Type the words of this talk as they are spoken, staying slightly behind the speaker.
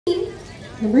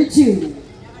number 2.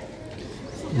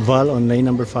 Val on lane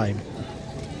number 5.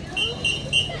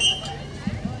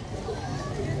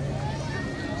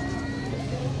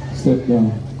 Step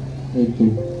down. Lane 2.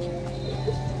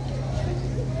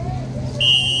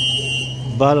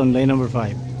 Val on lane number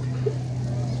 5.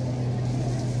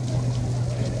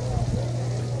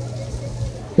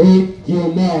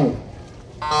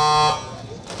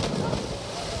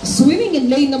 Swimming in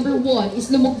lane number 1 is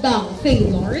Lumugdang Faye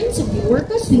Lawrence of the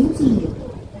Orca Swim Team.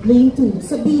 Lane 2,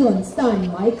 Sabion Stan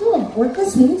Michael of Orca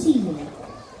Swim Team.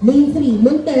 Lane 3,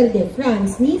 Monterde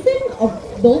Franz Nathan of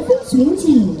Dolphin Swim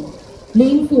Team.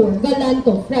 Lane 4,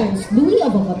 Galanto Franz Louis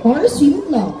of Avatar Swim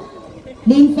Club.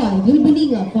 Lane 5,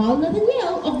 Yulbilinga Val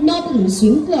Nathaniel of Nautilus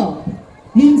Swim Club.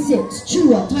 Lane 6,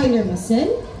 Chua Tyler Masen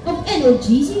of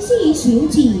NOGCC Swim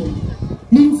Team.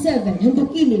 Lane 7,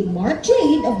 Handukilin Mark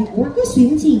Jade of the Orca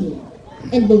Swim Team.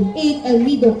 And Lane 8,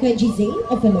 Elmido Keji Zane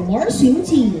of Elomar Swim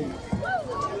Team.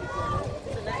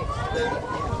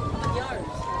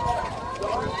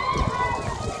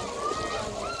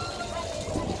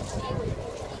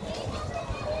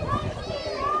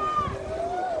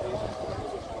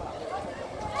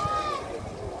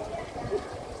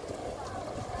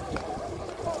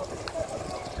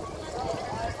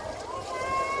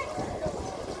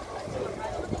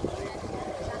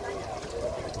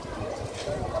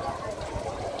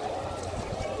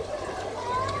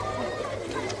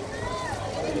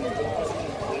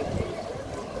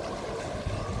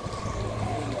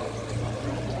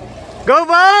 Go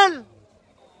Val!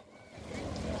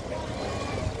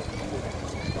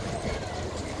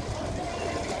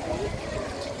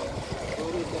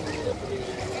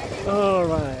 All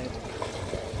right.